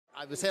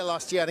I was here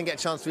last year. I didn't get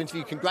a chance to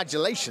interview you.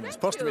 Congratulations,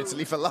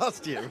 posthumously for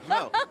last year as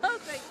well.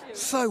 Thank you.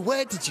 So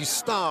where did you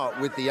start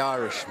with The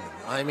Irishman?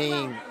 I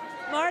mean...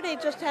 Marty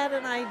just had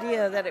an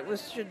idea that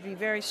should be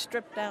very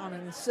stripped down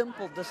and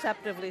simple,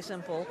 deceptively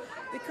simple,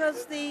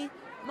 because the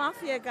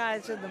mafia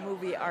guys in the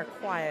movie are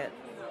quiet.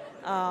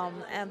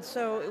 And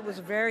so it was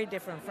very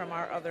different from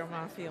our other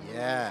mafia movies.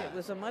 Yeah. It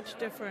was a much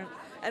different,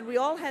 and we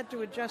all had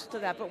to adjust to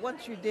that, but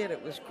once you did,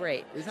 it was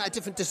great. Is that a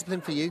different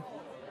discipline for you?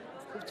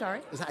 Sorry?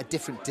 Is that a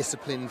different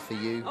discipline for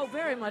you? Oh,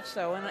 very much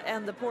so.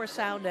 And the poor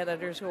sound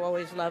editors who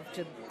always love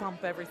to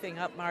pump everything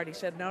up, Marty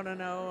said, no, no,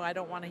 no, I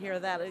don't want to hear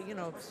that. You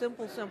know,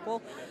 simple,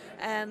 simple.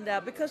 And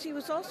because he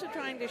was also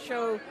trying to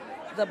show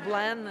the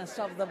blandness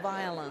of the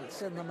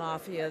violence in the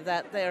mafia,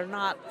 that they're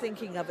not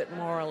thinking of it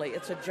morally.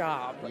 It's a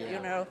job, you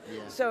know.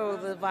 Yeah. So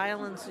the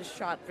violence is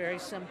shot very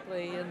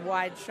simply in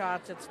wide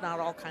shots. It's not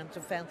all kinds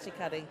of fancy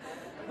cutting.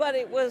 But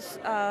it was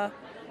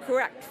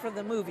correct for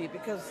the movie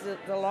because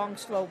the long,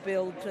 slow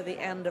build to the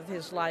end of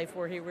his life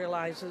where he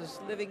realizes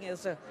living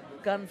as a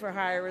gun for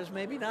hire is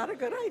maybe not a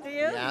good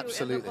idea. Yeah,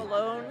 absolutely. You end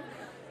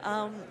up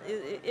alone.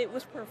 It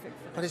was perfect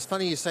for But it's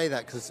funny you say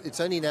that because it's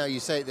only now you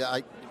say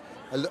that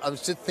I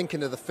was just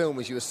thinking of the film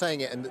as you were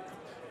saying it, and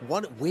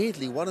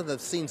weirdly, one of the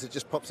scenes that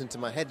just pops into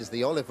my head is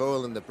the olive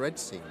oil and the bread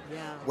scene,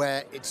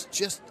 where it's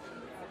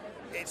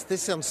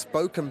this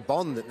unspoken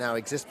bond that now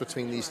exists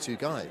between these two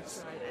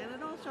guys. Right.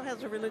 And it also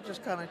has a religious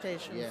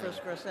connotation for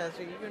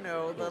Scorsese, you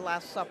know, the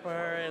Last Supper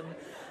and...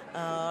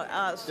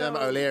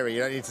 Dermot O'Leary,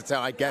 you don't need to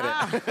tell, I get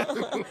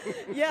it.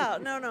 Yeah,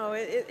 no,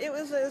 it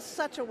was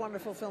such a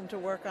wonderful film to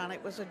work on.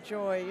 It was a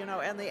joy, you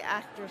know, and the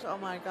actors, oh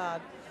my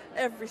God,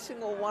 every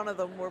single one of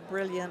them were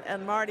brilliant,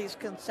 and Marty's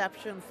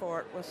conception for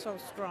it was so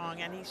strong,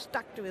 and he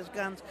stuck to his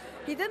guns.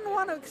 He didn't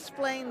want to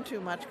explain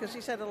too much because he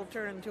said it'll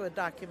turn into a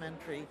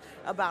documentary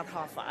about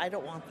Hoffa. I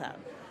don't want that.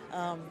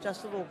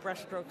 Just little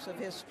brushstrokes of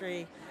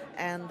history,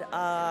 and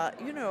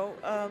you know,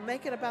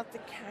 make it about the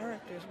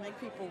characters, make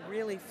people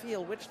really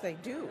feel, which they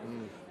do,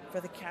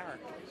 for the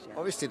characters. Yeah.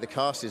 Obviously, the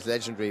cast is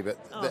legendary, but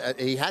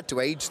he had to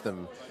age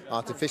them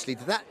artificially.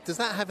 Does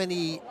that have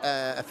any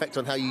effect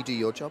on how you do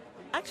your job?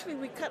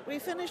 Actually, we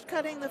finished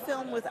cutting the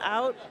film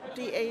without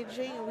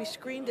de-aging, and we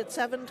screened it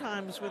 7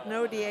 times with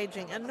no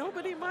de-aging, and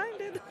nobody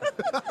minded.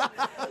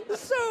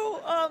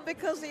 So,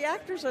 because the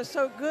actors are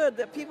so good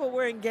that people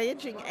were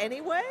engaging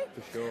anyway.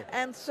 For sure.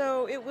 And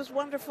so it was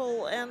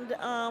wonderful, and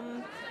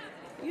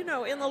you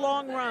know, in the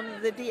long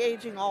run, the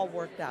de-aging all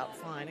worked out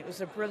fine. It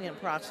was a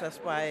brilliant process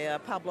by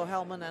Pablo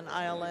Hellman and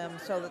ILM,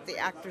 so that the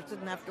actors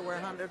didn't have to wear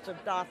hundreds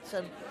of dots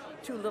and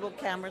 2 little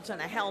cameras and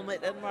a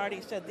helmet. And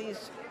Marty said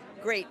these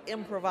great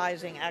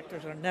improvising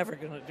actors are never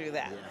going to do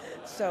that.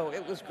 Yeah. So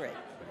it was great.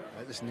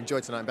 Right, listen, enjoy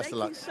tonight and best of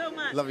luck. Thank you so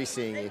much. Lovely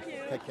seeing you. Thank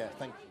you. Take care.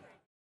 Thank you.